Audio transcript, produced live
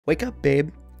Wake up,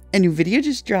 babe. A new video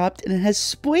just dropped and it has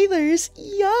spoilers.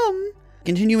 Yum!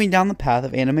 Continuing down the path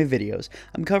of anime videos,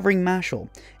 I'm covering Mashle.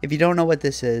 If you don't know what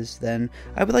this is, then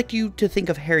I would like you to think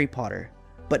of Harry Potter.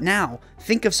 But now,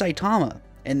 think of Saitama,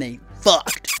 and they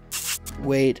fucked.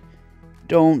 Wait,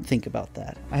 don't think about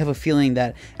that. I have a feeling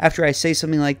that after I say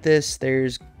something like this,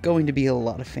 there's going to be a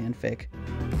lot of fanfic.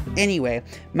 Anyway,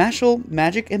 Mashle,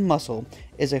 Magic and Muscle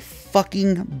is a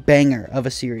fucking banger of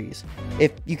a series.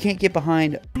 If you can't get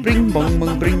behind bring bong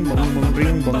bong bring bong bong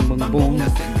bring bong bong bong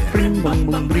bring bong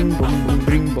bong bring bong bong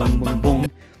bring bong bong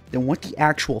bong, then what the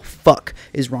actual fuck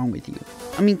is wrong with you?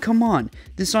 I mean, come on.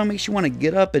 This song makes you want to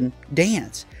get up and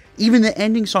dance. Even the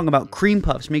ending song about cream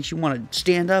puffs makes you want to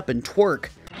stand up and twerk.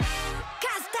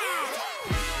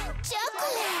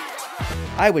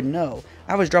 I would know.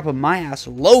 I was dropping my ass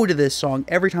low to this song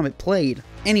every time it played.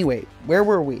 Anyway, where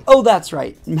were we? Oh, that's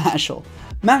right, Mashle.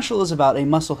 Mashle is about a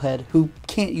musclehead who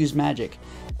can't use magic.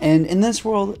 And in this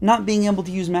world, not being able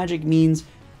to use magic means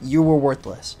you were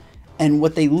worthless. And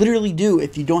what they literally do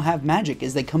if you don't have magic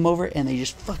is they come over and they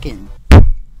just fucking...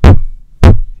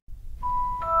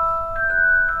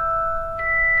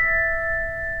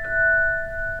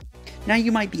 Now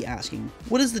you might be asking,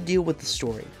 what is the deal with the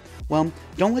story? Well,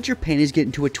 don't let your panties get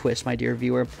into a twist, my dear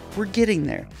viewer. We're getting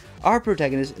there. Our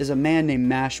protagonist is a man named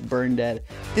Mashle.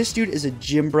 This dude is a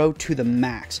gym bro to the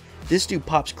max. This dude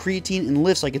pops creatine and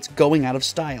lifts like it's going out of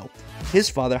style. His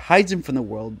father hides him from the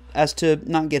world as to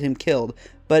not get him killed,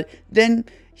 but then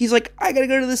he's like, I gotta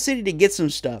go to the city to get some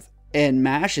stuff. And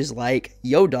Mash is like,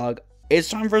 yo dog, it's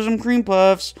time for some cream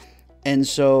puffs. And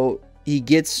so he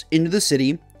gets into the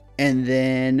city, and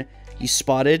then he's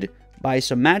spotted by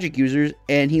some magic users,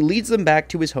 and he leads them back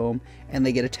to his home, and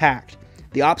they get attacked.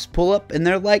 The ops pull up, and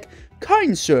they're like,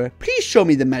 kind sir, please show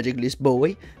me the magic list,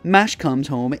 boy. Mash comes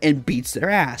home and beats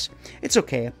their ass. It's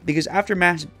okay, because after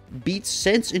Mash beats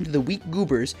sense into the weak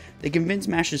goobers, they convince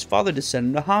Mash's father to send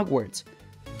him to Hogwarts.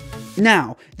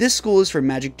 Now, this school is for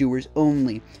magic doers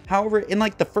only. However, in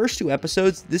like the first 2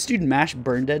 episodes, this dude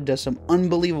Mashle does some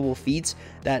unbelievable feats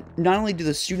that not only do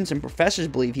the students and professors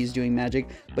believe he's doing magic,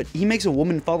 but he makes a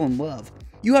woman fall in love.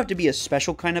 You have to be a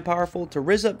special kind of powerful to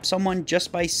rizz up someone just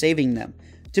by saving them.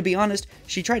 To be honest,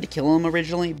 she tried to kill him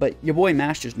originally, but your boy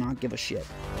Mash does not give a shit.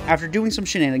 After doing some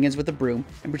shenanigans with a broom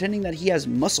and pretending that he has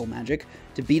muscle magic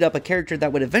to beat up a character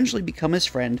that would eventually become his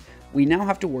friend, we now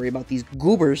have to worry about these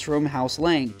goobers from House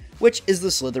Lang, which is the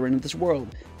Slytherin of this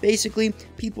world. Basically,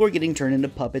 people are getting turned into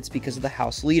puppets because of the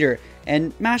house leader,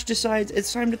 and Mash decides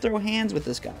it's time to throw hands with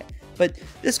this guy. But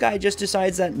this guy just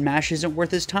decides that Mash isn't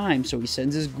worth his time, so he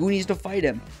sends his goonies to fight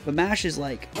him. But Mash is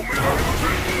like...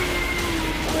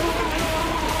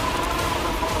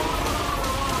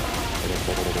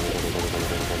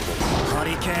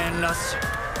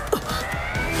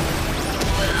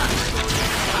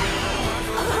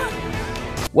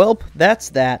 Welp, that's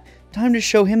that. Time to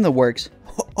show him the works.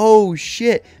 Oh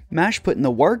shit, Mash putting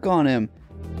the work on him.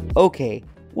 Okay,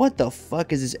 what the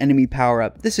fuck is this enemy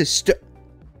power-up? This is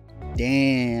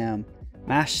Damn,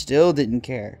 Mash still didn't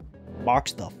care.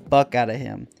 Boxed the fuck out of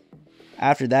him.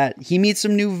 After that, he meets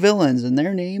some new villains, and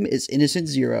their name is Innocent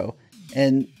Zero.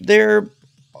 And they're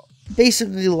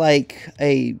basically like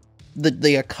the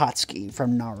Akatsuki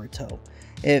from Naruto,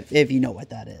 if you know what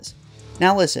that is.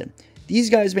 Now listen, these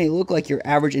guys may look like your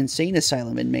average insane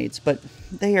asylum inmates, but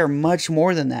they are much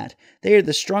more than that. They are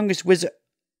the strongest wizard...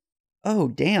 Oh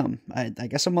damn, I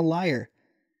guess I'm a liar.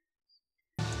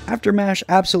 After Mash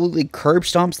absolutely curb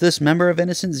stomps this member of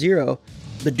Innocent Zero,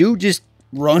 the dude just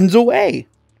runs away.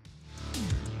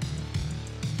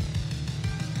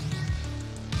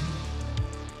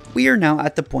 We are now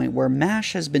at the point where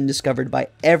Mash has been discovered by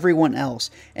everyone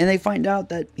else, and they find out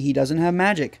that he doesn't have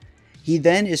magic. He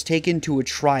then is taken to a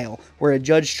trial, where a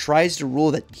judge tries to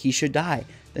rule that he should die.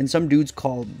 Then some dudes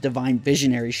called Divine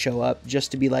Visionaries show up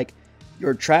just to be like,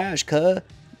 you're trash, cuh.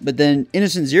 But then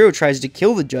Innocent Zero tries to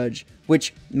kill the judge,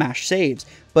 which Mash saves.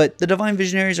 But the Divine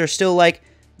Visionaries are still like,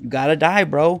 you gotta die,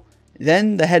 bro.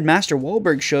 Then the headmaster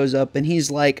Wahlberg shows up, and he's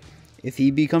like, if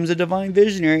he becomes a Divine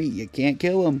Visionary, you can't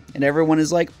kill him. And everyone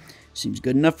is like, seems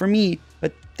good enough for me.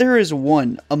 But there is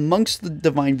one amongst the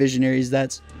Divine Visionaries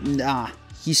that's, nah,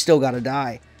 he's still gotta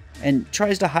die. And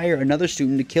tries to hire another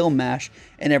student to kill Mash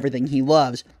and everything he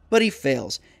loves. But he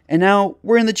fails. And now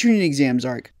we're in the tuning exams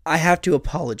arc. I have to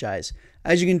apologize.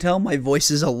 As you can tell, my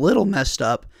voice is a little messed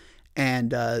up.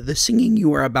 And the singing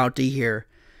you are about to hear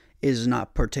is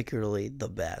not particularly the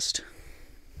best.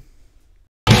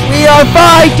 We are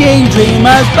fighting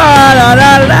dreamers, ba la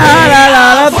la la la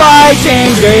la,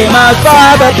 fighting dreamers,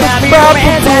 ba ba ba ba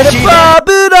ba ba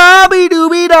ba ba.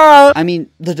 I mean,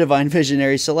 the Divine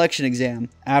Visionary Selection Exam.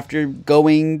 After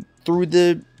going through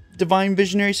the Divine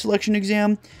Visionary Selection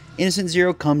Exam, Innocent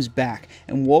Zero comes back,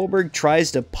 and Wahlberg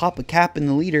tries to pop a cap in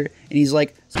the leader, and he's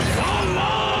like,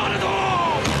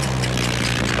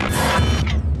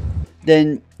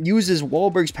 then uses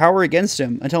Wahlberg's power against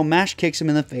him until Mash kicks him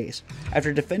in the face.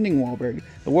 After defending Wahlberg,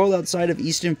 the world outside of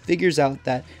Easton figures out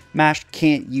that Mash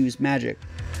can't use magic,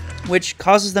 which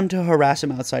causes them to harass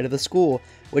him outside of the school,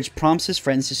 which prompts his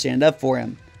friends to stand up for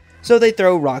him. So they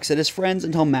throw rocks at his friends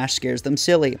until Mash scares them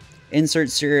silly. Insert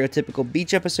stereotypical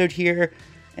beach episode here,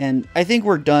 and I think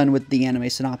we're done with the anime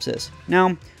synopsis.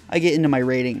 Now, I get into my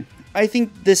rating. I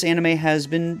think this anime has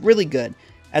been really good.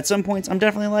 At some points, I'm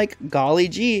definitely like, golly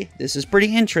gee, this is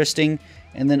pretty interesting.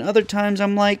 And then other times,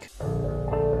 I'm like...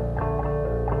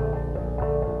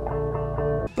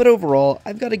 But overall,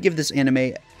 I've got to give this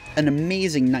anime an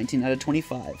amazing 19 out of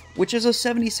 25, which is a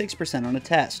 76% on a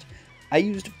test. I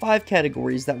used 5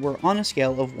 categories that were on a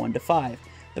scale of 1 to 5.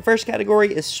 The first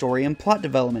category is story and plot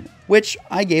development, which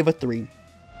I gave a 3.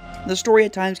 The story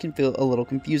at times can feel a little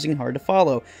confusing and hard to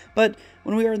follow, but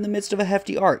when we are in the midst of a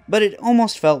hefty arc, but it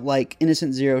almost felt like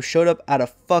Innocent Zero showed up out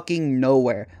of fucking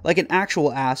nowhere, like an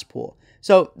actual ass pull.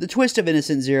 So the twist of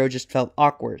Innocent Zero just felt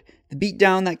awkward. The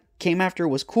beatdown that came after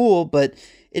was cool, but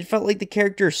it felt like the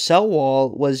character's cell wall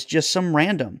was just some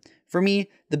random. For me,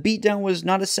 the beatdown was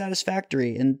not as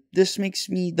satisfactory, and this makes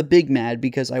me the big mad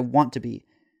because I want to be.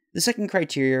 The second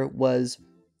criteria was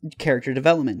character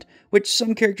development, which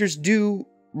some characters do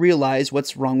realize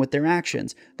what's wrong with their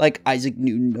actions, like Isaac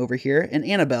Newton over here and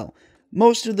Annabelle.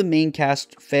 Most of the main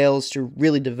cast fails to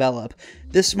really develop.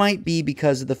 This might be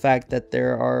because of the fact that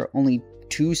there are only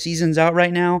 2 seasons out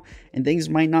right now, and things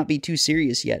might not be too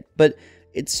serious yet, but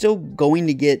it's still going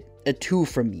to get a 2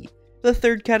 from me. The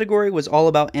third category was all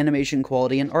about animation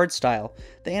quality and art style.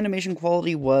 The animation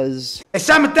quality was...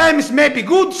 sometimes maybe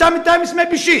good, sometimes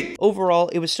maybe shit. Overall,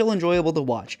 it was still enjoyable to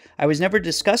watch. I was never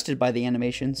disgusted by the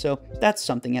animation, so that's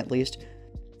something at least.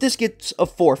 This gets a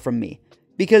 4 from me,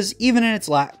 because even in its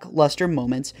lackluster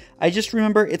moments, I just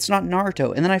remember it's not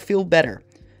Naruto, and then I feel better.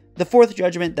 The fourth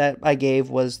judgment that I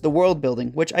gave was the world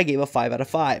building, which I gave a 5 out of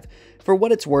 5. For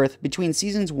what it's worth, between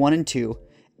seasons 1 and 2,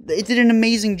 it did an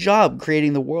amazing job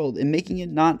creating the world and making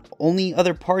it not only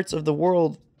other parts of the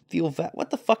world feel what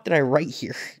the fuck did I write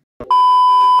here?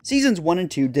 Seasons 1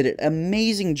 and 2 did an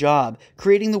amazing job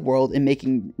creating the world and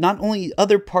making not only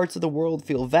other parts of the world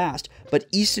feel vast, but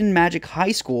Easton Magic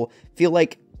High School feel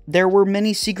like there were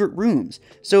many secret rooms,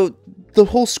 so the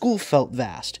whole school felt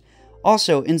vast.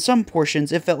 Also, in some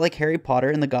portions, it felt like Harry Potter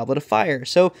and the Goblet of Fire,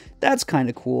 so that's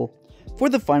kinda cool. For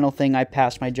the final thing I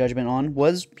passed my judgment on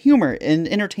was humor and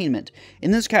entertainment. In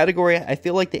this category, I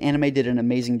feel like the anime did an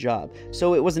amazing job,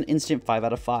 so it was an instant 5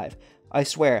 out of 5. I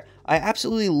swear, I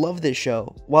absolutely love this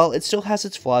show. While it still has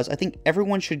its flaws, I think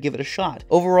everyone should give it a shot.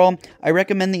 Overall, I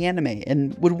recommend the anime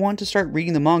and would want to start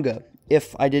reading the manga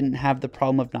if I didn't have the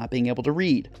problem of not being able to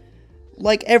read.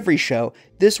 Like every show,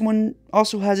 this one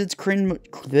also has its cringe.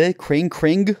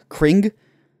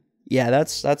 Yeah,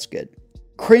 that's good.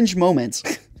 Cringe moments.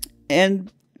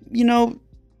 And, you know,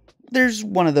 there's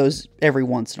one of those every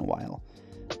once in a while.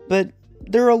 But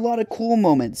there are a lot of cool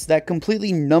moments that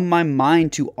completely numb my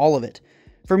mind to all of it.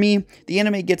 For me, the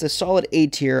anime gets a solid A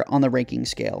tier on the ranking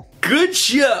scale. Good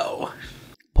show!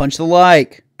 Punch the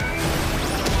like!